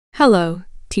Hello,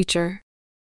 teacher.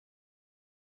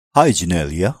 Hi,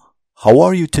 Janelia. How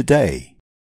are you today?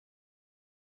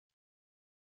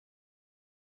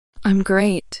 I'm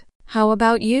great. How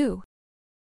about you?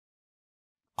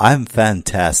 I'm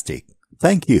fantastic.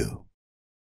 Thank you.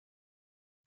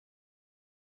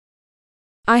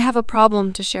 I have a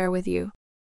problem to share with you.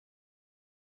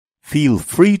 Feel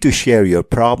free to share your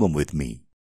problem with me.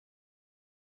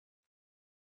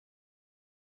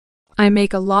 I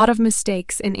make a lot of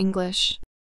mistakes in English.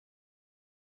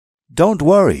 Don't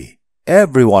worry.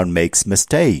 Everyone makes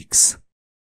mistakes.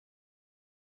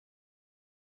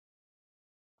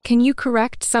 Can you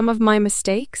correct some of my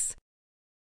mistakes?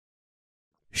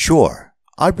 Sure,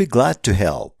 I'd be glad to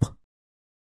help.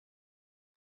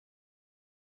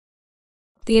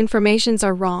 The informations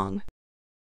are wrong.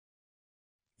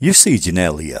 You see,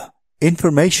 Janelia,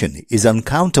 information is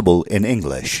uncountable in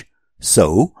English,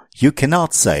 so you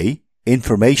cannot say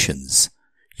informations.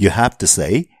 You have to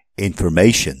say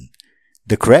information.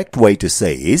 The correct way to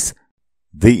say is,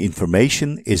 the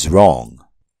information is wrong.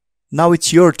 Now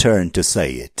it's your turn to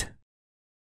say it.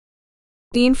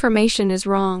 The information is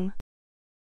wrong.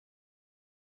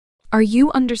 Are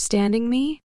you understanding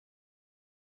me?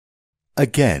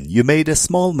 Again, you made a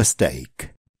small mistake.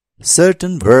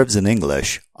 Certain verbs in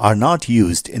English are not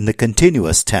used in the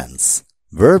continuous tense.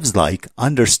 Verbs like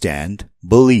understand,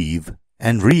 believe,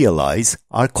 and realize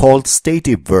are called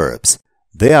stative verbs.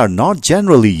 They are not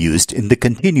generally used in the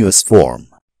continuous form.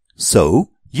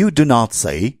 So, you do not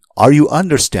say, "Are you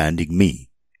understanding me?"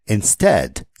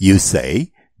 Instead, you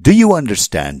say, "Do you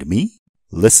understand me?"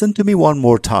 Listen to me one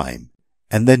more time,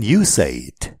 and then you say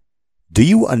it. Do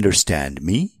you understand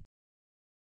me?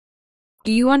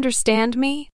 Do you understand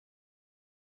me?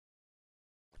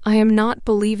 I am not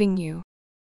believing you.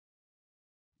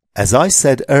 As I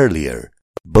said earlier,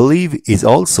 believe is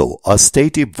also a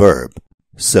stative verb,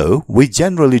 so we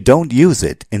generally don't use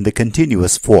it in the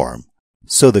continuous form.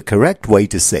 So the correct way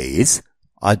to say is,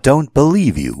 "I don't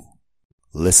believe you."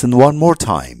 Listen one more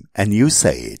time and you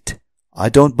say it. I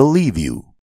don't believe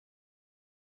you.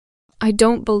 I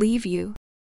don't believe you.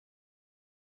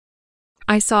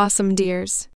 I saw some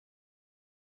deers.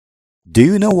 Do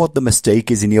you know what the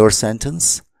mistake is in your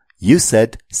sentence? You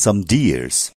said some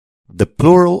deers. The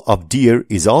plural of deer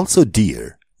is also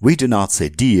deer. We do not say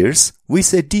deers, we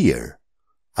say deer.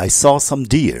 I saw some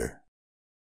deer.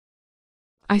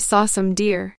 I saw some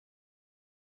deer.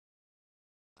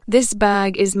 This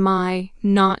bag is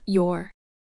not your.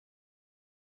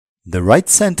 The right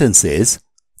sentence is,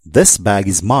 this bag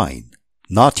is mine,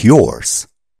 not yours.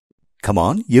 Come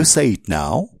on, you say it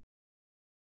now.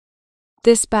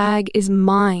 This bag is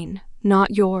mine, not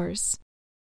yours.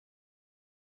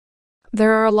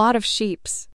 There are a lot of sheep.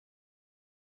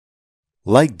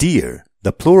 Like deer,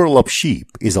 the plural of sheep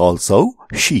is also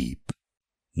sheep.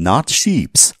 Not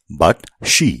sheeps, but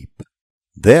sheep.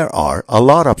 There are a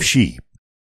lot of sheep.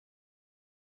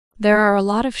 There are a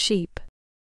lot of sheep.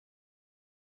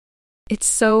 It's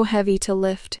so heavy to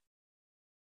lift.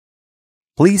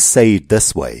 Please say it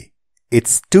this way.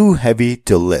 It's too heavy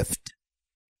to lift.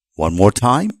 One more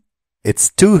time. It's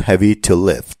too heavy to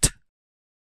lift.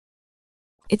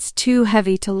 It's too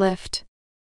heavy to lift.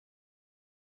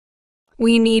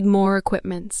 We need more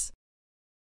equipment.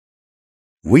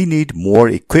 We need more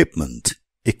equipment.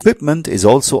 Equipment is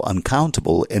also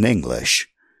uncountable in English.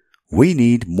 We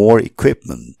need more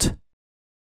equipment.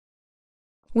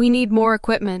 We need more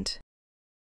equipment.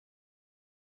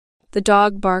 The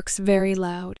dog barks very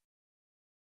loud.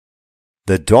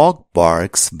 The dog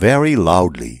barks very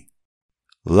loudly.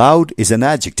 Loud is an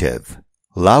adjective.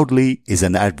 Loudly is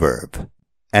an adverb.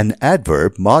 An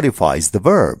adverb modifies the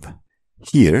verb.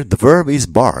 Here the verb is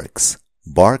barks.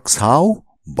 Barks how?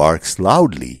 Barks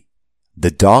loudly.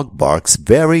 The dog barks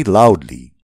very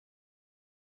loudly.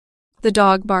 The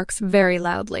dog barks very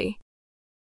loudly.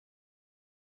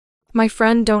 My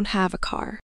friend don't have a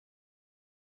car.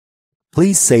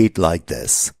 Please say it like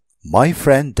this. My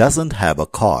friend doesn't have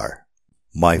a car.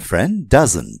 My friend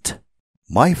doesn't.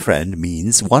 My friend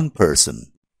means one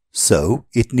person, so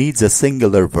it needs a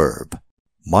singular verb.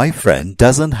 My friend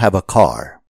doesn't have a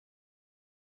car.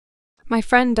 My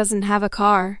friend doesn't have a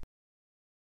car.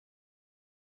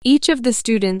 Each of the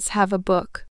students have a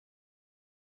book.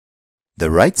 The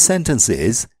right sentence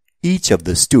is, each of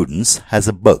the students has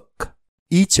a book.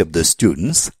 Each of the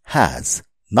students has,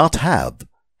 not have,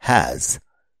 has.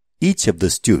 Each of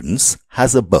the students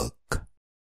has a book.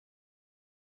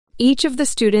 Each of the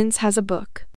students has a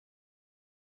book.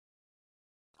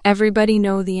 Everybody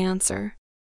know the answer.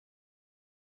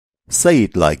 Say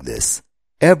it like this.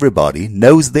 Everybody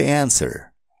knows the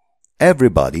answer.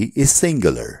 Everybody is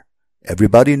singular.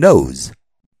 Everybody knows.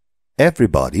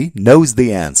 Everybody knows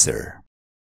the answer.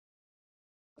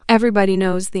 Everybody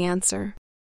knows the answer.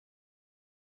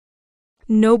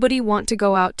 Nobody want to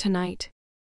go out tonight.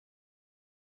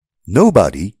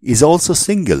 Nobody is also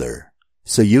singular,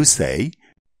 so you say,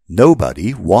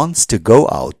 nobody wants to go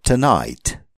out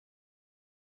tonight.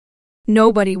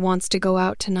 Nobody wants to go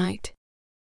out tonight.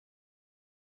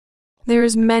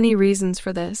 There's many reasons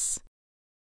for this.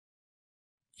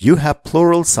 You have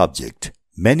plural subject,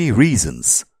 many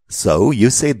reasons, so you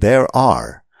say there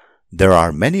are. There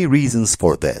are many reasons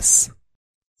for this.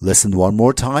 Listen one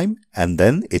more time and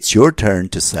then it's your turn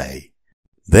to say,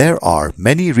 there are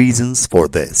many reasons for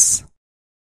this.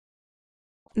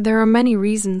 There are many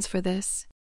reasons for this.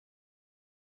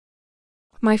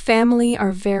 My family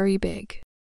are very big.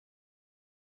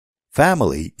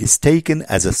 Family is taken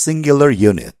as a singular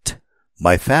unit.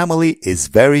 My family is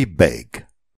very big.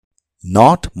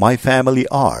 Not my family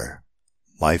are.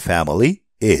 My family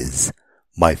is.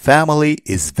 My family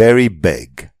is very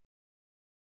big.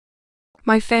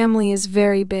 My family is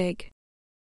very big.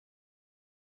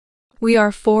 We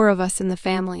are 4 of us in the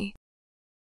family.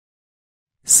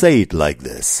 Say it like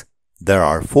this. There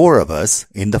are 4 of us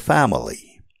in the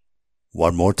family.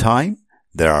 One more time.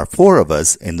 There are 4 of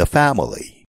us in the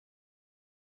family.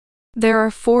 There are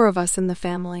 4 of us in the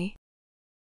family.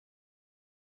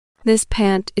 This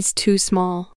pant is too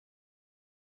small.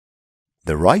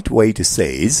 The right way to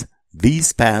say is,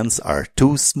 these pants are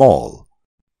too small.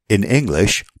 In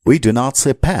English, we do not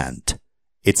say pant.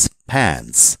 It's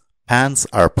pants. Pants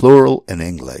are plural in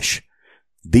English.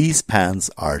 These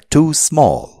pants are too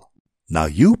small. Now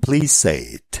you please say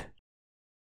it.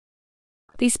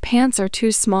 These pants are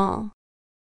too small.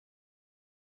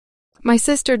 My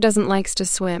sister doesn't like to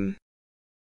swim.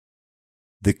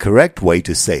 The correct way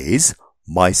to say is,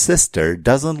 my sister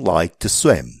doesn't like to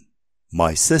swim.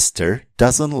 My sister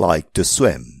doesn't like to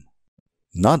swim.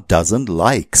 Not doesn't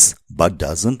likes, but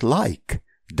doesn't like.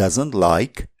 Doesn't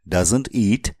like, doesn't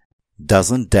eat,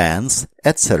 doesn't dance,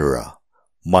 etc.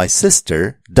 My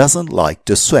sister doesn't like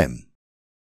to swim.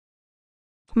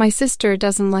 My sister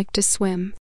doesn't like to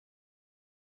swim.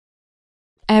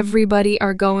 Everybody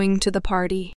are going to the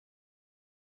party.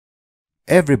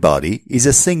 Everybody is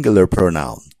a singular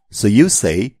pronoun, so you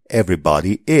say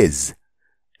everybody is.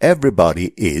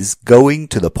 Everybody is going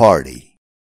to the party.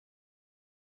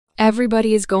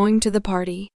 Everybody is going to the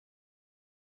party.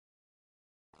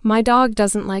 My dog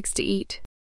doesn't like to eat.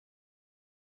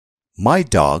 My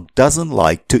dog doesn't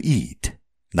like to eat.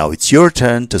 Now it's your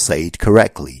turn to say it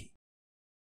correctly.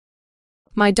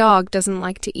 My dog doesn't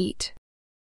like to eat.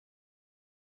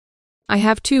 I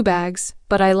have 2 bags,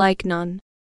 but I like none.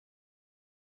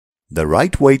 The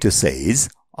right way to say is,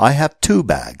 I have 2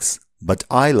 bags, but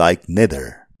I like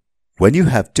neither. When you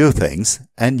have 2 things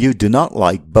and you do not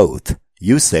like both,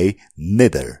 you say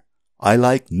neither. I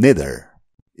like neither.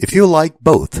 If you like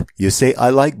both, you say I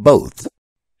like both.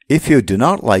 If you do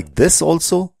not like this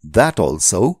also, that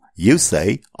also, you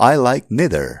say I like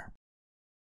neither.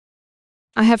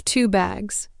 I have 2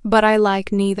 bags, but I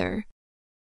like neither.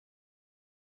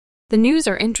 The news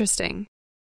are interesting.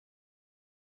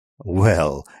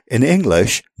 Well, in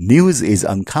English, news is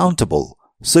uncountable,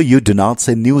 so you do not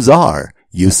say news are,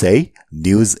 you say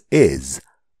news is.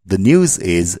 The news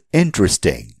is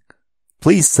interesting.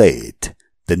 Please say it.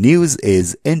 The news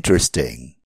is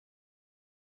interesting.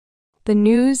 The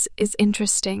news is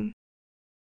interesting.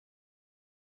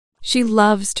 She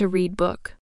loves to read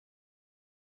book.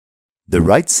 The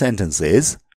right sentence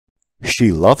is,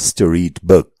 she loves to read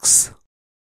books.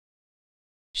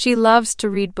 She loves to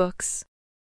read books.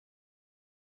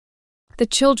 The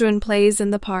children plays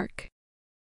in the park.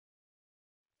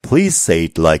 Please say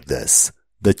it like this.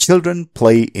 The children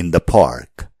play in the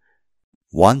park.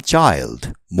 One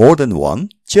child, more than one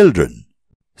children.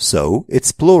 So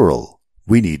it's plural.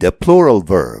 We need a plural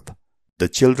verb. The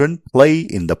children play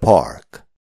in the park.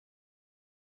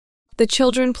 The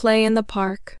children play in the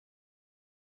park.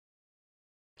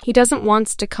 He doesn't want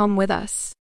to come with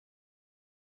us.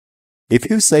 If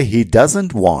you say he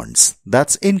doesn't want,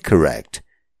 that's incorrect.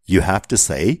 You have to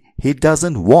say he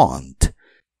doesn't want.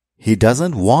 He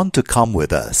doesn't want to come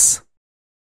with us.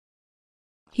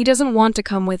 He doesn't want to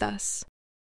come with us.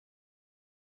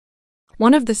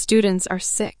 One of the students are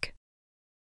sick.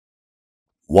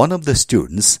 One of the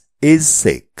students is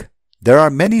sick. There are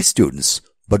many students,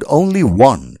 but only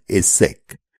one is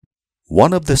sick.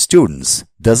 One of the students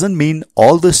doesn't mean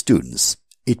all the students.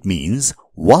 It means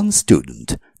one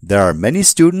student. There are many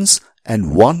students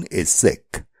and one is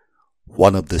sick.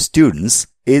 One of the students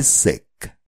is sick.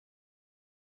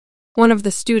 One of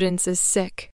the students is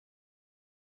sick.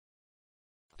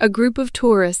 A group of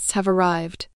tourists have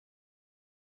arrived.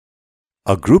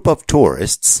 A group of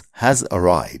tourists has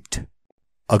arrived.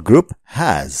 A group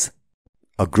has.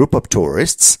 A group of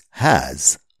tourists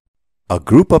has. A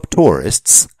group of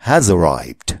tourists has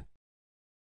arrived.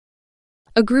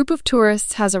 A group of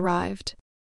tourists has arrived.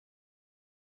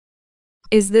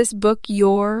 Is this book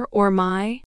your or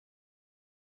my?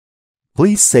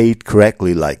 Please say it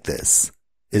correctly like this.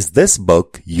 Is this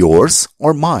book yours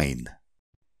or mine?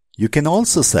 You can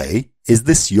also say, is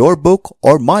this your book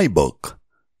or my book?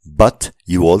 But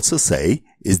you also say,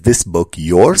 is this book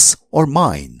yours or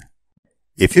mine?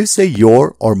 If you say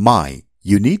your or my,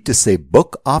 you need to say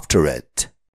book after it.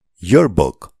 Your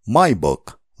book, my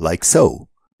book, like so.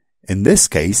 In this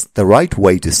case, the right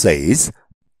way to say is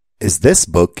this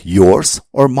book yours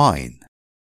or mine?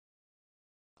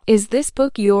 Is this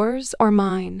book yours or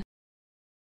mine?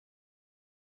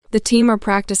 The team are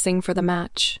practicing for the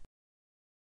match.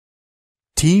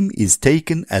 Team is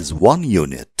taken as one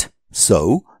unit,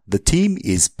 so the team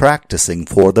is practicing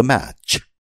for the match.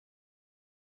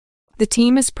 The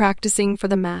team is practicing for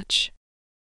the match.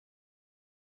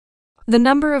 The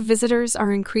number of visitors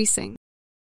are increasing.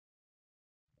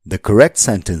 The correct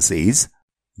sentence is,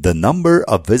 the number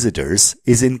of visitors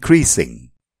is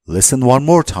increasing. Listen one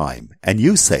more time and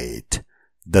you say it.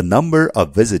 The number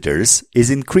of visitors is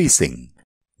increasing.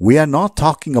 We are not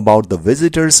talking about the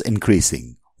visitors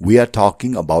increasing. We are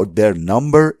talking about their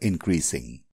number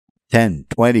increasing. 10,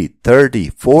 20, 30,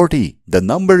 40. The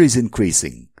number is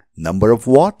increasing. Number of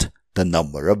what? The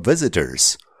number of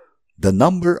visitors. The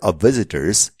number of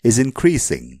visitors is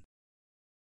increasing.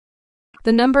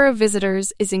 The number of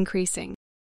visitors is increasing.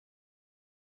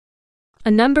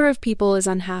 A number of people is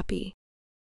unhappy.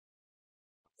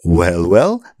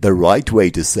 Well, the right way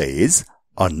to say is,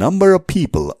 a number of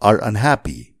people are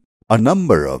unhappy. A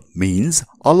number of means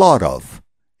a lot of.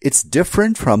 It's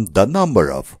different from the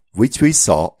number of, which we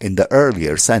saw in the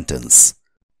earlier sentence.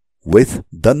 With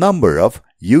the number of,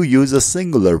 you use a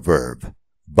singular verb,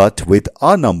 but with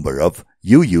a number of,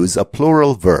 you use a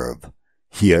plural verb.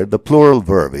 Here the plural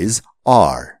verb is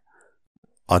are.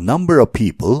 A number of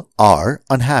people are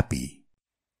unhappy.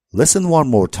 Listen one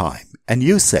more time and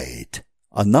you say it.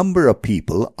 A number of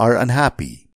people are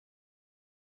unhappy.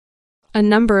 A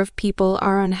number of people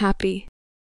are unhappy.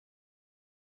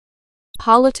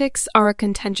 Politics are a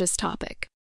contentious topic.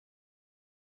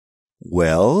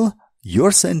 Well,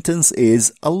 your sentence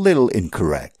is a little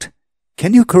incorrect.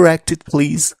 Can you correct it,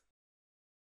 please?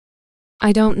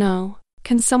 I don't know.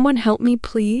 Can someone help me,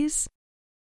 please?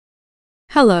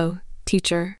 Hello,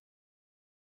 teacher.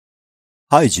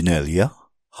 Hi, Janelia.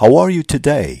 How are you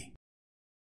today?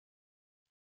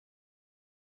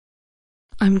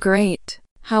 I'm great.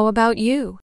 How about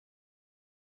you?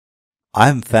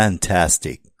 I'm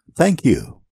fantastic. Thank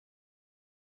you.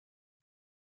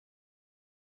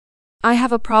 I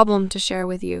have a problem to share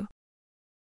with you.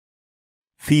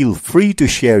 Feel free to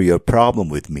share your problem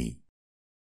with me.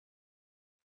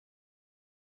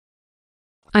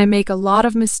 I make a lot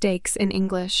of mistakes in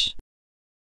English.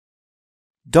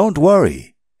 Don't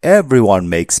worry. Everyone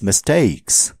makes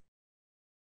mistakes.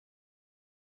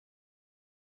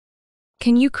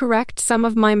 Can you correct some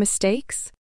of my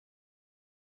mistakes?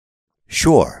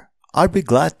 Sure, I'd be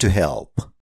glad to help.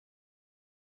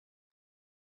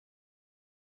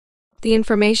 The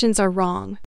informations are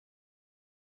wrong.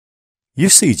 You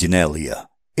see, Janelia,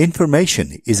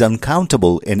 information is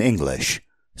uncountable in English,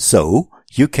 so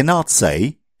you cannot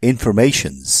say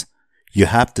informations. You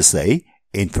have to say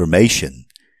information.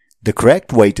 The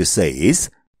correct way to say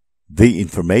is, the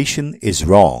information is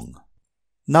wrong.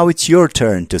 Now it's your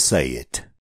turn to say it.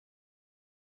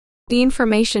 The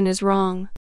information is wrong.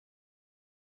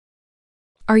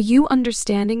 Are you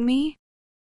understanding me?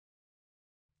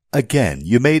 Again,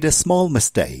 you made a small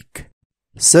mistake.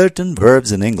 Certain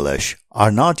verbs in English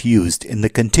are not used in the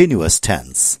continuous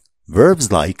tense.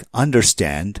 Verbs like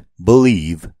understand,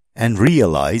 believe, and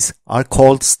realize are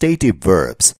called stative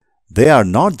verbs. They are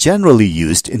not generally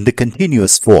used in the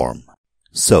continuous form.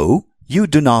 So, you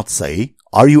do not say,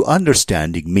 are you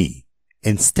understanding me?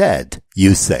 Instead,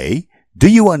 you say, do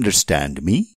you understand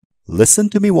me? Listen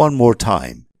to me one more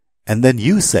time, and then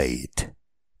you say it.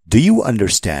 Do you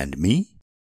understand me?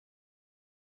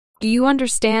 Do you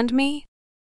understand me?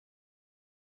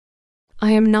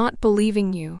 I am not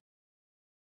believing you.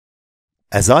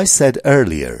 As I said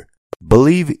earlier,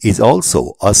 believe is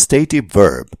also a stative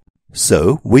verb,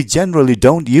 so we generally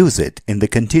don't use it in the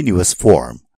continuous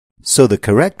form. So the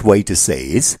correct way to say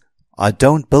is, I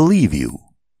don't believe you.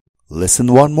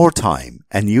 Listen one more time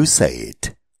and you say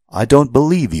it. I don't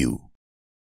believe you.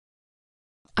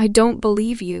 I don't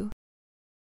believe you.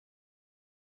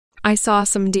 I saw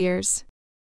some deers.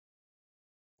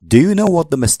 Do you know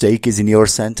what the mistake is in your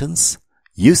sentence?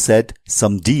 You said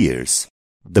some deers.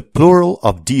 The plural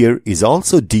of deer is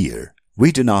also deer.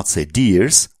 We do not say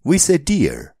deers, we say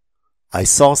deer. I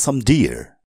saw some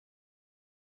deer.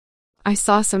 I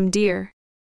saw some deer.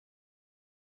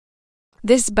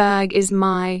 This bag is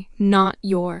my, not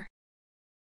your.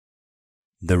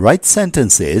 The right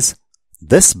sentence is,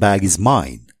 this bag is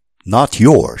mine, not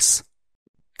yours.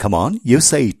 Come on, you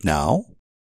say it now.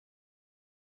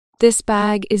 This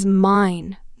bag is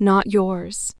mine, not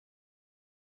yours.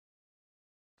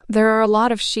 There are a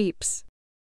lot of sheeps.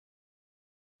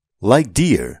 Like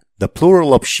deer, the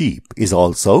plural of sheep is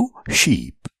also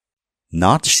sheep.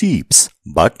 Not sheeps,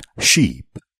 but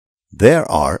sheep. There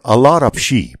are a lot of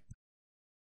sheep.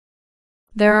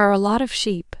 There are a lot of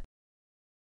sheep.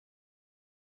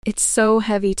 It's so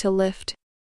heavy to lift.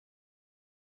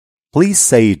 Please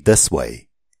say it this way.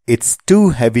 It's too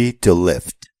heavy to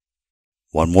lift.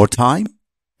 One more time.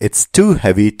 It's too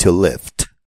heavy to lift.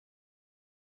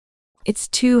 It's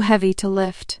too heavy to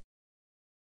lift.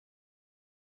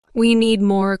 We need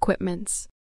more equipments.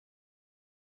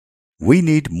 We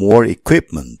need more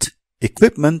equipment.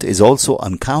 Equipment is also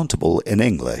uncountable in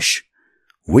English.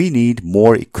 We need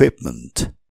more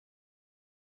equipment.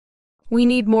 We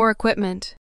need more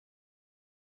equipment.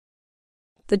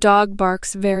 The dog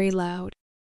barks very loud.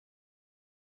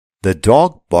 The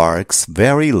dog barks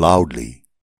very loudly.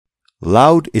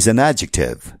 Loud is an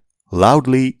adjective.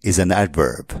 Loudly is an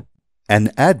adverb.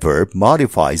 An adverb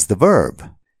modifies the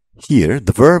verb. Here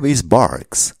the verb is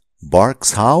barks.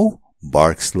 Barks how?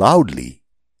 Barks loudly.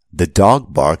 The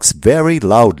dog barks very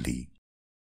loudly.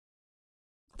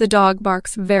 The dog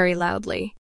barks very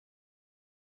loudly.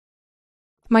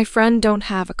 My friend don't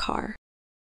have a car.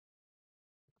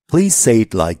 Please say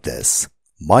it like this.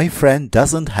 My friend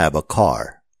doesn't have a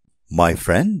car. My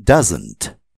friend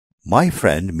doesn't. My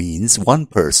friend means one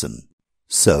person,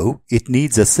 so it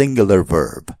needs a singular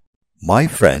verb. My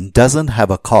friend doesn't have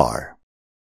a car.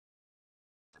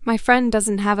 My friend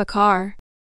doesn't have a car.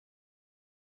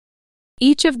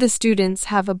 Each of the students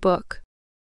have a book.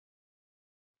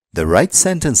 The right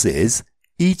sentence is,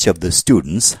 each of the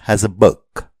students has a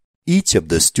book. Each of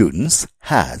the students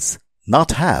has,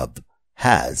 not have,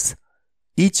 has.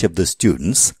 Each of the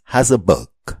students has a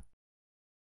book.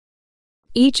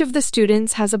 Each of the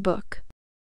students has a book.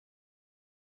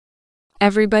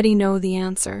 Everybody know the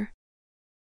answer.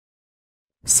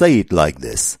 Say it like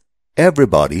this.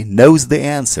 Everybody knows the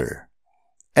answer.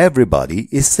 Everybody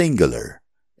is singular.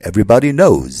 Everybody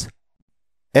knows.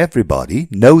 Everybody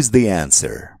knows the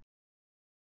answer.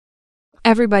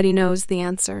 Everybody knows the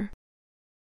answer.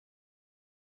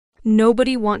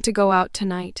 Nobody want to go out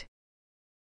tonight.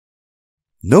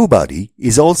 Nobody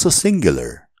is also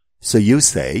singular. So you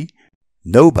say,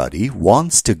 nobody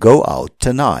wants to go out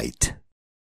tonight.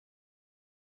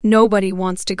 Nobody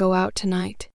wants to go out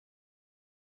tonight.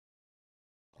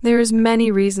 There's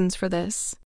many reasons for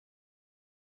this.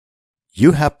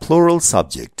 You have plural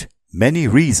subject, many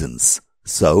reasons.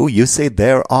 So you say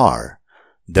there are.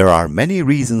 There are many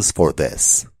reasons for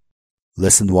this.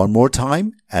 Listen one more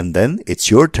time and then it's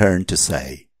your turn to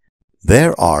say.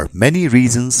 There are many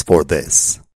reasons for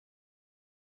this.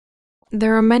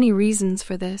 There are many reasons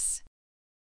for this.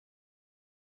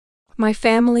 My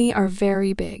family are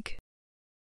very big.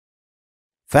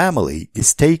 Family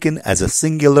is taken as a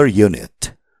singular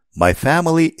unit. My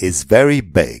family is very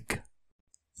big.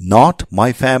 Not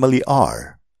my family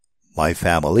are. My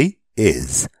family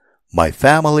is. My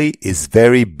family is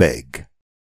very big.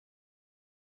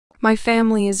 My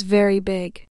family is very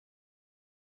big.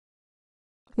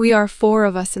 We are 4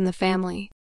 of us in the family.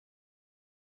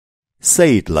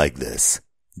 Say it like this.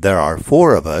 There are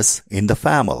 4 of us in the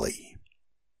family.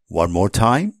 One more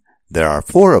time. There are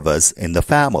 4 of us in the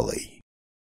family.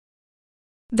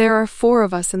 There are 4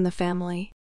 of us in the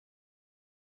family.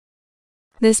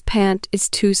 This pant is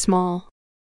too small.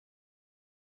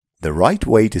 The right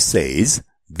way to say is,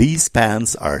 these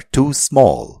pants are too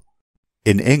small.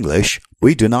 In English,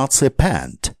 we do not say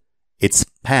pant. It's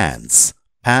pants.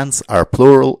 Pants are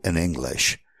plural in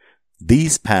English.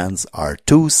 These pants are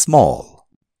too small.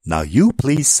 Now you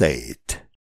please say it.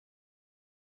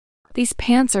 These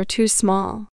pants are too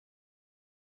small.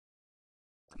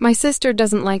 My sister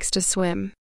doesn't like to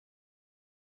swim.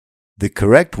 The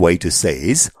correct way to say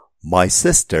is, my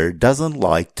sister doesn't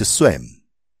like to swim.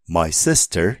 My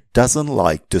sister doesn't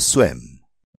like to swim.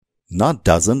 Not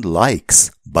doesn't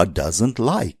likes, but doesn't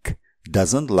like.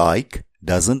 Doesn't like,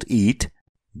 doesn't eat,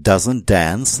 doesn't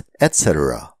dance,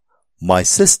 etc. My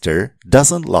sister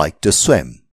doesn't like to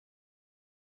swim.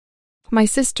 My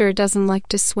sister doesn't like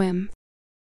to swim.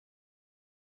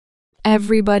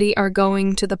 Everybody are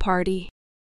going to the party.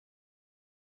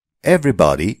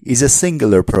 Everybody is a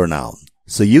singular pronoun,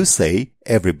 so you say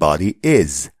everybody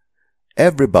is.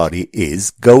 Everybody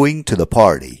is going to the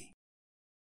party.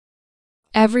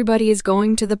 Everybody is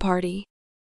going to the party.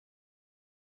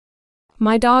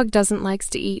 My dog doesn't like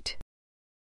to eat.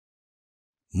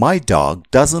 My dog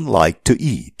doesn't like to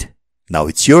eat. Now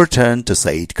it's your turn to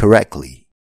say it correctly.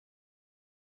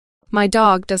 My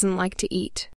dog doesn't like to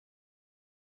eat.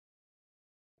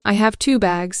 I have 2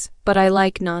 bags, but I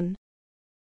like none.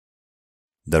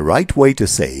 The right way to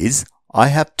say is, I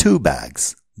have 2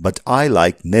 bags, but I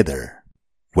like neither.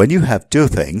 When you have 2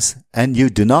 things and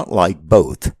you do not like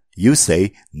both, you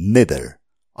say neither.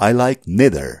 I like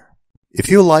neither. If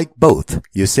you like both,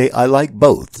 you say I like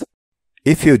both.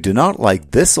 If you do not like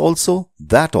this also,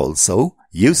 that also,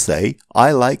 you say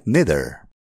I like neither.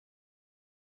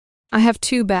 I have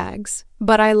 2 bags,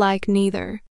 but I like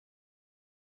neither.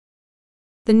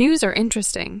 The news are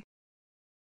interesting.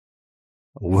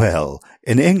 Well,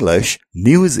 in English,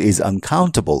 news is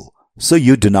uncountable, so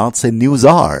you do not say news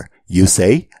are, you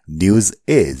say news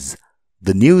is.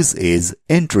 The news is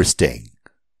interesting.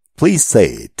 Please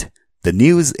say it. The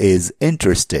news is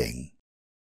interesting.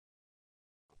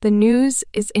 The news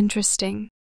is interesting.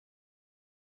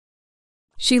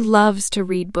 She loves to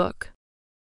read book.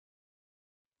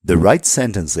 The right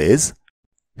sentence is,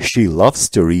 she loves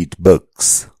to read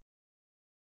books.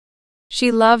 She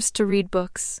loves to read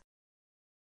books.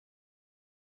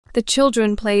 The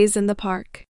children plays in the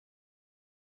park.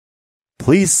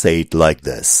 Please say it like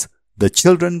this. The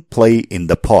children play in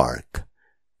the park.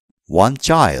 1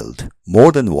 child,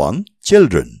 more than 1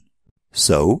 children.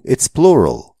 So it's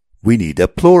plural. We need a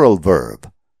plural verb.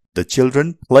 The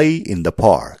children play in the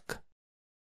park.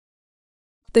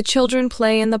 The children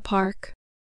play in the park.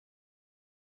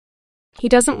 He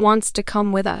doesn't want to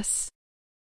come with us.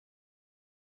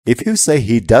 If you say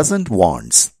he doesn't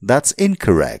want, that's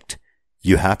incorrect.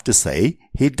 You have to say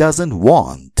he doesn't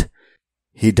want.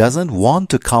 He doesn't want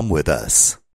to come with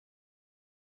us.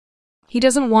 He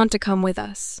doesn't want to come with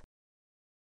us.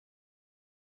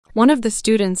 One of the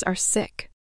students are sick.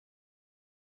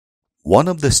 One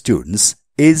of the students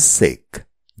is sick.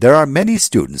 There are many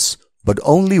students, but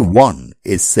only one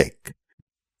is sick.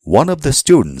 One of the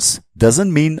students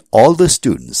doesn't mean all the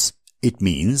students. It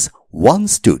means one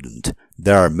student.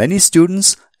 There are many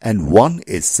students and one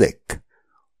is sick.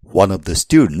 One of the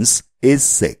students is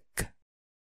sick.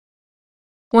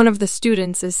 One of the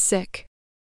students is sick.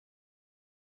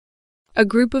 A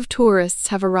group of tourists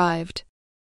have arrived.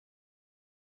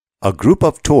 A group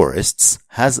of tourists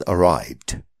has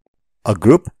arrived. A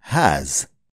group has.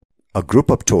 A group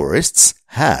of tourists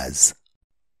has.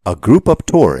 A group of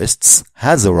tourists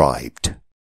has arrived.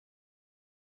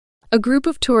 A group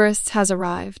of tourists has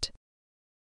arrived.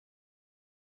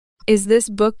 Is this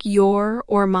book your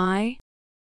or my?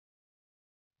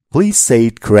 Please say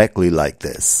it correctly like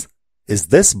this. Is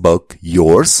this book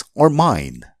yours or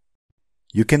mine?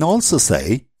 You can also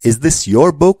say, is this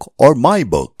your book or my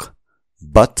book?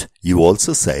 But you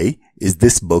also say, is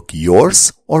this book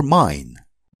yours or mine?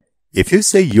 If you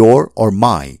say your or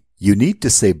my, you need to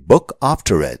say book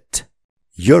after it.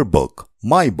 Your book,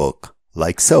 my book,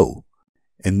 like so.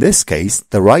 In this case,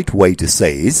 the right way to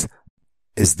say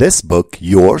is this book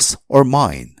yours or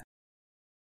mine?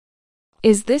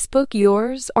 Is this book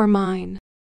yours or mine?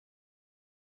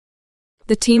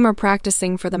 The team are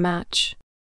practicing for the match.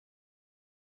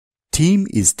 Team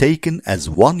is taken as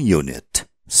one unit,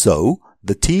 so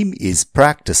the team is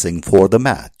practicing for the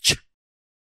match.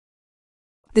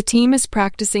 The team is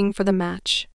practicing for the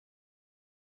match.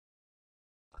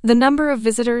 The number of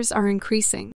visitors are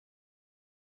increasing.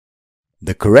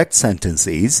 The correct sentence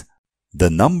is, the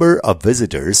number of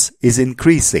visitors is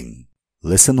increasing.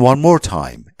 Listen one more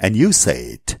time and you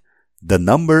say it. The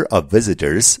number of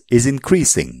visitors is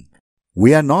increasing.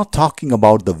 We are not talking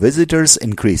about the visitors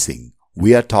increasing.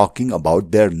 We are talking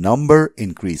about their number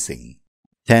increasing.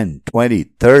 10, 20,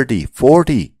 30,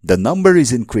 40. The number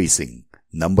is increasing.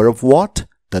 Number of what?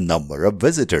 The number of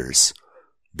visitors.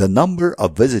 The number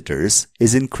of visitors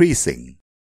is increasing.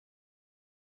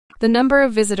 The number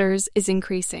of visitors is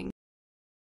increasing.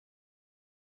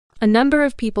 A number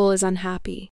of people is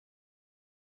unhappy.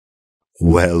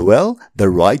 Well, the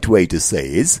right way to say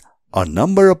is, a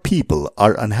number of people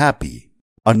are unhappy.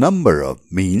 A number of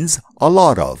means a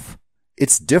lot of.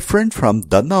 It's different from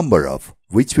the number of,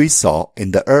 which we saw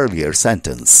in the earlier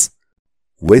sentence.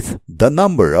 With the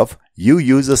number of, you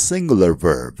use a singular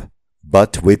verb,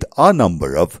 but with a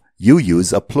number of, you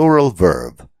use a plural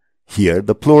verb. Here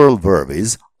the plural verb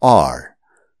is are.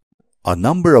 A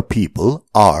number of people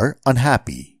are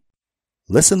unhappy.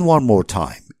 Listen one more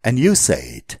time and you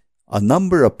say it. A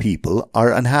number of people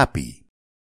are unhappy.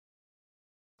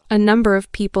 A number of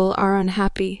people are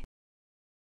unhappy.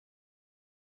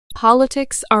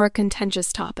 Politics are a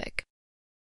contentious topic.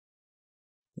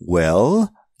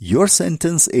 Well, your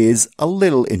sentence is a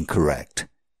little incorrect.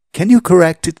 Can you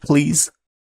correct it, please?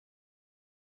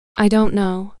 I don't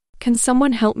know. Can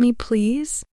someone help me,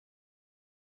 please?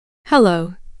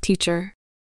 Hello, teacher.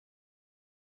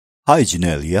 Hi,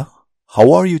 Janelia.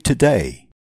 How are you today?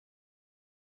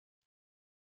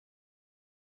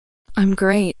 I'm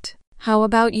great. How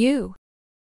about you?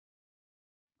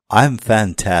 I'm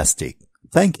fantastic.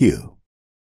 Thank you.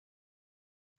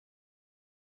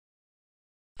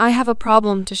 I have a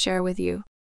problem to share with you.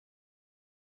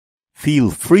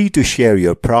 Feel free to share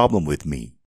your problem with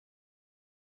me.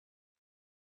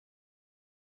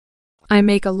 I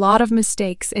make a lot of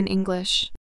mistakes in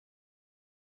English.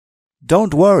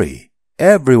 Don't worry.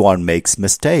 Everyone makes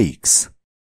mistakes.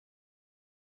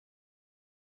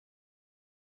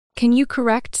 Can you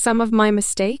correct some of my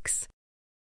mistakes?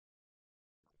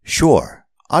 Sure,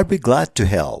 I'd be glad to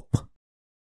help.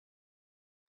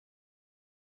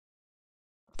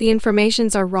 The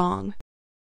informations are wrong.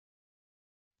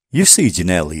 You see,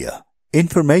 Janelia,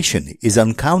 information is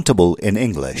uncountable in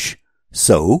English,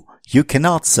 so you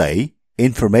cannot say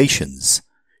informations.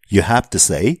 You have to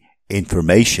say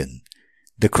information.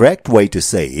 The correct way to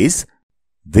say is,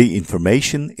 the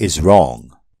information is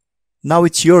wrong. Now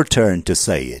it's your turn to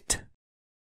say it.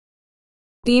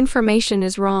 The information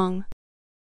is wrong.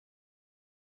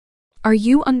 Are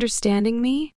you understanding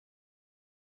me?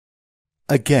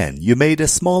 Again, you made a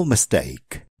small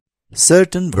mistake.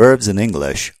 Certain verbs in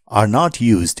English are not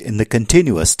used in the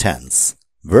continuous tense.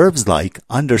 Verbs like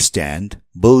understand,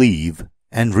 believe,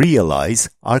 and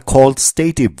realize are called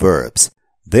stative verbs.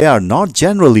 They are not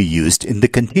generally used in the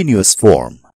continuous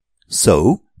form.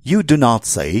 So, you do not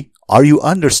say, "Are you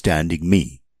understanding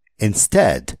me?"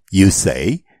 Instead, you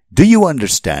say, "Do you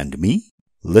understand me?"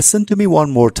 Listen to me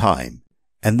one more time,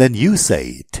 and then you say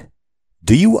it.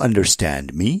 Do you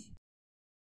understand me?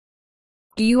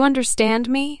 Do you understand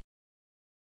me?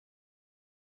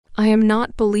 I am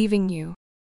not believing you.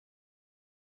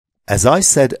 As I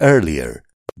said earlier,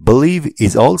 believe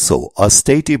is also a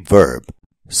stative verb,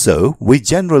 so we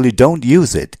generally don't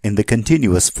use it in the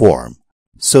continuous form.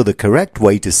 So the correct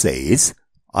way to say is,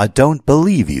 "I don't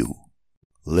believe you."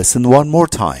 Listen one more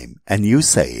time and you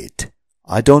say it.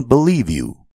 I don't believe you.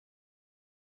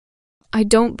 I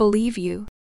don't believe you.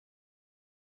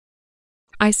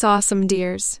 I saw some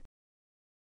deers.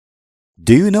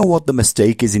 Do you know what the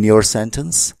mistake is in your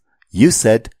sentence? You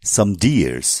said some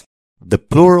deers. The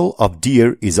plural of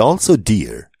deer is also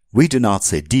deer. We do not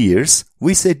say deers,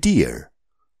 we say deer.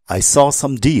 I saw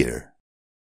some deer.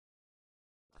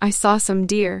 I saw some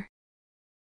deer.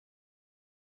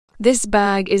 This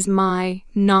bag is my,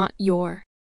 not your.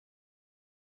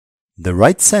 The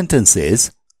right sentence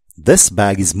is, this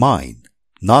bag is mine,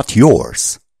 not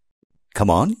yours. Come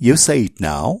on, you say it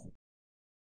now.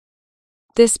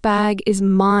 This bag is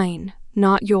mine,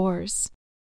 not yours.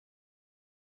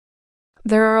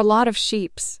 There are a lot of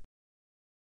sheeps.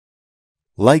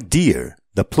 Like deer,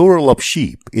 the plural of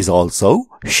sheep is also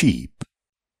sheep.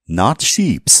 Not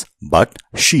sheeps, but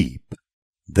sheep.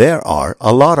 There are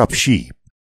a lot of sheep.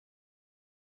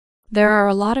 There are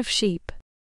a lot of sheep.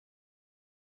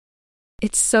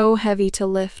 It's so heavy to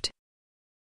lift.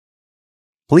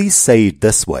 Please say it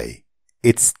this way.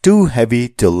 It's too heavy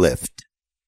to lift.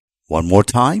 One more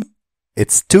time.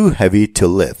 It's too heavy to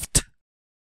lift.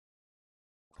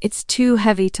 It's too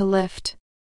heavy to lift.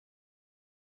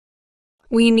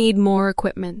 We need more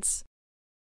equipments.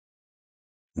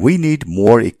 We need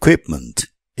more equipment.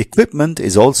 Equipment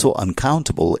is also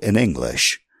uncountable in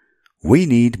English. We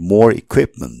need more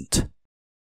equipment.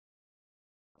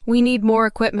 We need more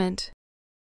equipment.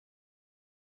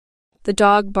 The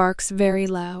dog barks very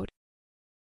loud.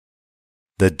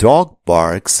 The dog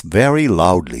barks very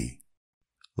loudly.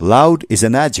 Loud is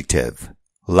an adjective.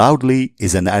 Loudly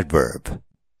is an adverb.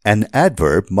 An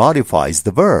adverb modifies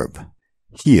the verb.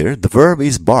 Here the verb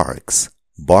is barks.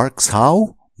 Barks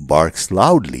how? Barks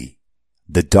loudly.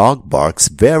 The dog barks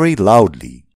very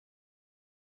loudly.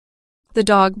 The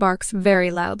dog barks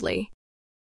very loudly.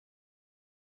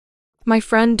 My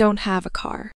friend don't have a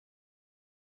car.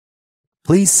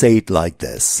 Please say it like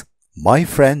this. My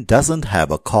friend doesn't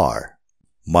have a car.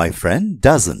 My friend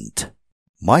doesn't.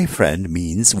 My friend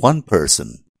means one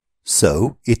person,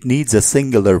 so it needs a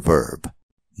singular verb.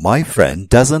 My friend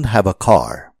doesn't have a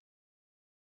car.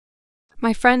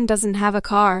 My friend doesn't have a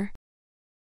car.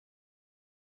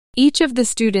 Each of the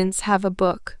students have a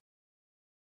book.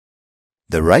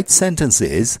 The right sentence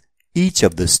is, each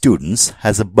of the students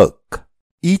has a book.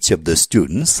 Each of the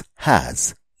students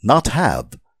has, not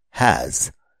have,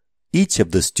 has. Each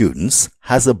of the students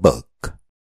has a book.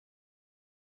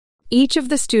 Each of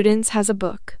the students has a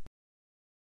book.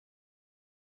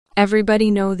 Everybody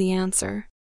know the answer.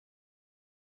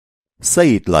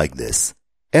 Say it like this.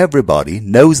 Everybody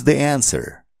knows the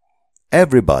answer.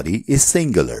 Everybody is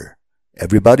singular.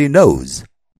 Everybody knows.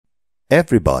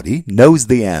 Everybody knows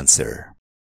the answer.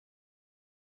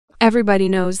 Everybody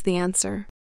knows the answer.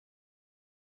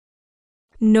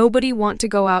 Nobody want to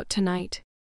go out tonight.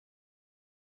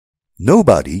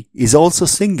 Nobody is also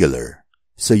singular.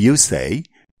 So you say,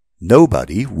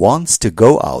 nobody wants to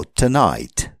go out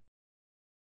tonight.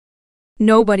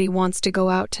 Nobody wants to go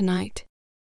out tonight.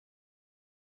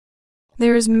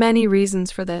 There is many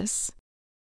reasons for this.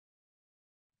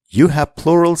 You have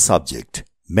plural subject,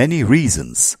 many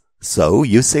reasons. So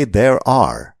you say there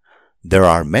are. There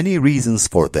are many reasons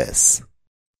for this.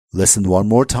 Listen one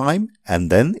more time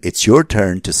and then it's your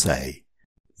turn to say,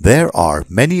 there are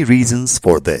many reasons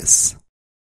for this.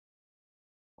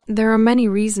 There are many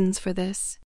reasons for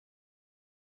this.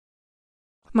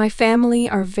 My family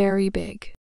are very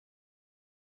big.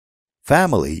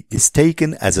 Family is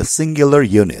taken as a singular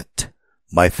unit.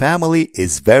 My family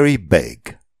is very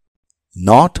big.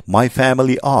 Not my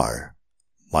family are.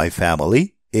 My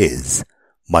family is.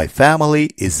 My family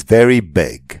is very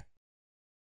big.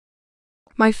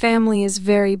 My family is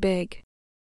very big.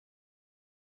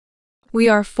 We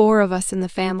are 4 of us in the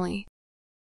family.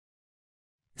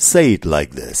 Say it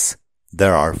like this.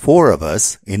 There are 4 of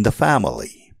us in the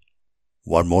family.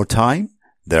 One more time.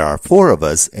 There are 4 of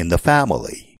us in the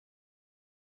family.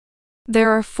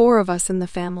 There are 4 of us in the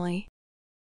family.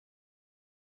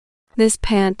 This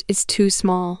pant is too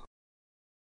small.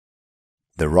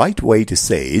 The right way to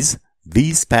say is,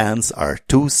 these pants are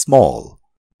too small.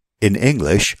 In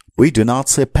English, we do not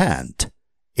say pant.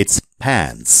 It's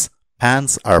pants.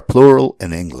 Pants are plural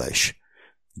in English.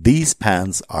 These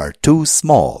pants are too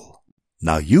small.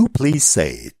 Now you please say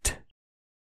it.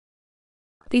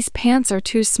 These pants are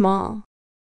too small.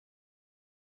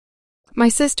 My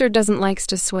sister doesn't like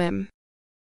to swim.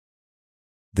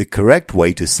 The correct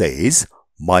way to say is,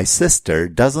 my sister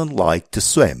doesn't like to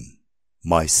swim.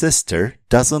 My sister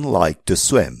doesn't like to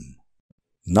swim.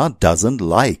 Not doesn't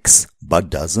likes,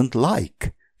 but doesn't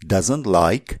like. Doesn't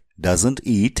like, doesn't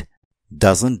eat,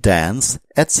 doesn't dance,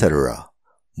 etc.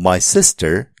 My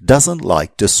sister doesn't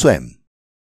like to swim.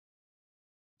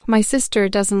 My sister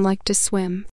doesn't like to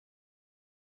swim.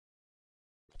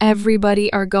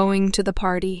 Everybody are going to the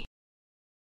party.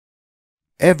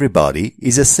 Everybody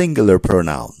is a singular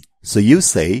pronoun, so you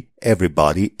say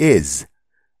everybody is.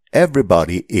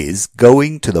 Everybody is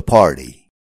going to the party.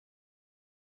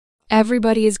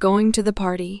 Everybody is going to the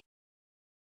party.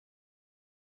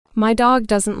 My dog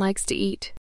doesn't like to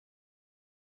eat.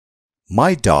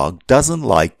 My dog doesn't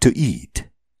like to eat.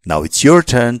 Now it's your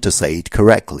turn to say it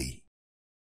correctly.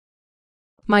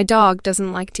 My dog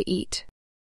doesn't like to eat.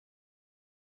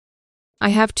 I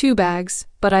have 2 bags,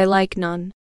 but I like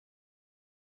none.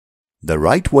 The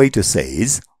right way to say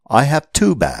is, I have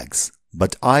 2 bags,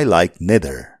 but I like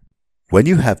neither. When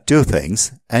you have 2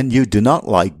 things and you do not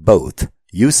like both,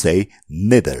 you say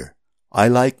neither. I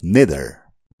like neither.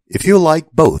 If you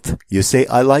like both, you say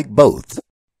I like both.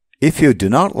 If you do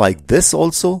not like this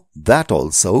also, that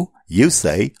also, you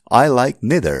say I like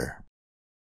neither.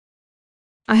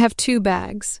 I have 2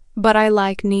 bags, but I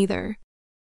like neither.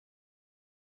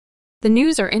 The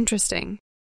news are interesting.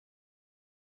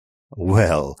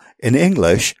 Well, in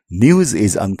English, news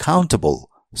is uncountable,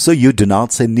 so you do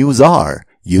not say news are.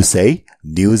 You say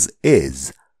news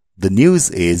is. The news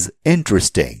is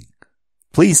interesting.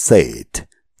 Please say it.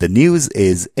 The news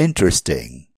is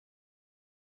interesting.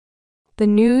 The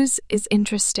news is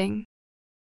interesting.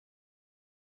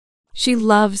 She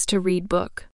loves to read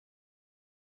book.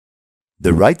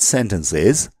 The right sentence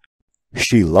is,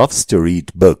 she loves to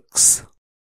read books.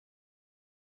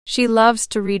 She loves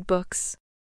to read books.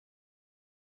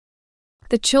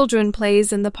 The children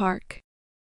plays in the park.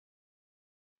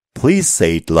 Please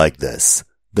say it like this.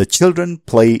 The children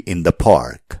play in the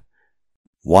park.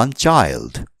 1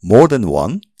 child, more than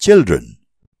 1 children.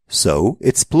 So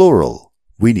it's plural.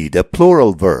 We need a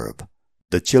plural verb.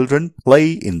 The children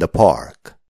play in the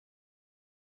park.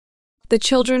 The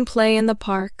children play in the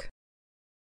park.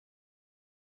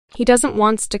 He doesn't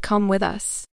want to come with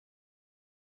us.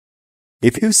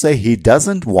 If you say he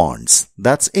doesn't want,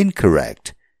 that's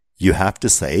incorrect. You have to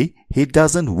say he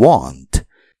doesn't want.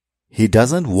 He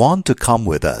doesn't want to come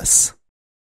with us.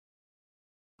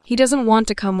 He doesn't want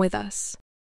to come with us.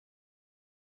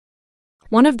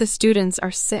 One of the students are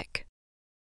sick.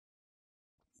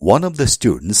 One of the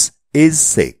students is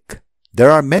sick.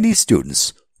 There are many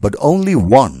students, but only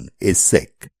one is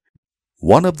sick.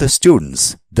 One of the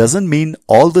students doesn't mean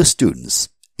all the students.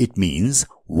 It means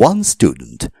one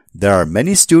student. There are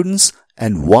many students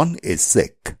and one is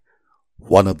sick.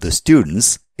 One of the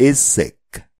students is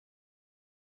sick.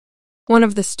 One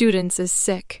of the students is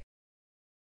sick.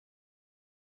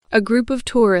 A group of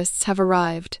tourists have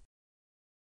arrived.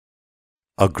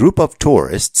 A group of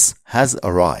tourists has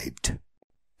arrived.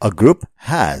 A group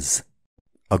has.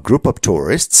 A group of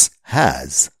tourists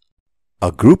has.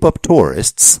 A group of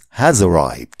tourists has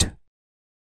arrived.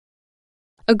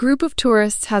 A group of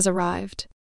tourists has arrived.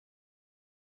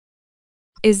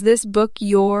 Is this book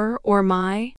your or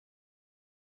my?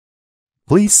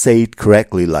 Please say it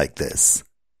correctly like this.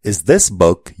 Is this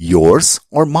book yours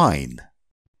or mine?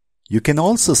 You can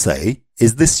also say,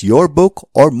 is this your book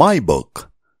or my book?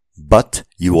 But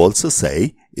you also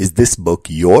say, is this book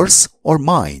yours or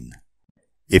mine?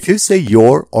 If you say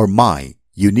your or my,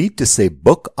 you need to say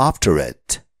book after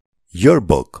it. Your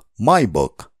book, my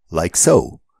book, like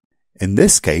so. In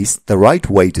this case, the right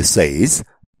way to say is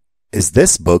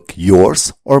this book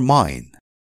yours or mine?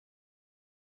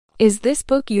 Is this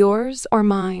book yours or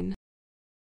mine?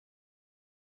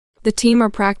 The team are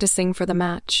practicing for the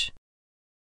match.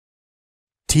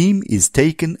 Team is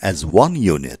taken as one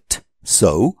unit,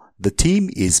 so the team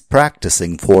is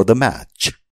practicing for the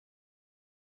match.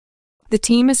 The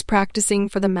team is practicing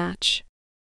for the match.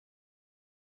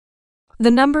 The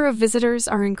number of visitors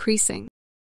are increasing.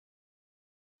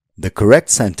 The correct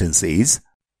sentence is,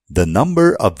 the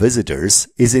number of visitors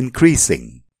is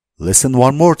increasing. Listen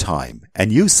one more time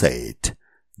and you say it.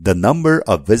 The number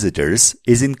of visitors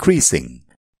is increasing.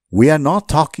 We are not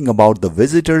talking about the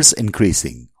visitors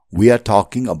increasing. We are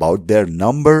talking about their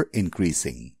number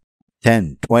increasing.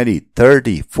 10, 20,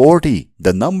 30, 40.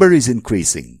 The number is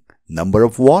increasing. Number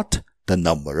of what? The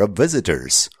number of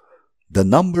visitors. The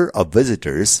number of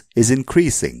visitors is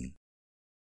increasing.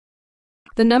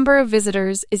 The number of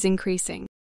visitors is increasing.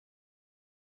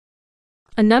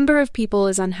 A number of people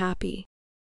is unhappy.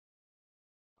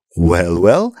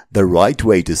 Well, the right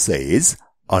way to say is,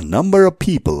 a number of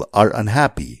people are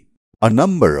unhappy. A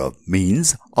number of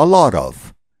means a lot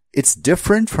of. It's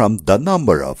different from the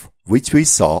number of, which we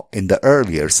saw in the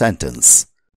earlier sentence.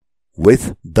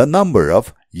 With the number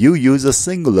of, you use a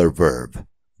singular verb,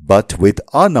 but with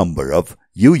a number of,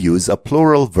 you use a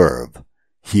plural verb.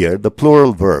 Here the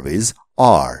plural verb is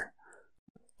are.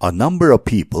 A number of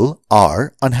people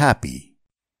are unhappy.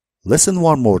 Listen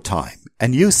one more time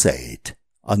and you say it.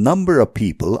 A number of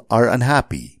people are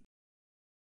unhappy.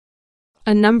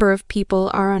 A number of people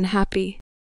are unhappy.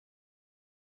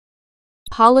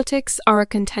 Politics are a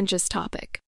contentious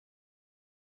topic.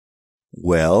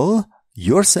 Well,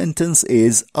 your sentence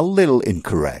is a little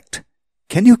incorrect.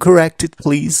 Can you correct it,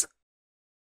 please?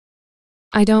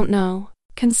 I don't know.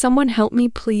 Can someone help me,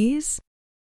 please?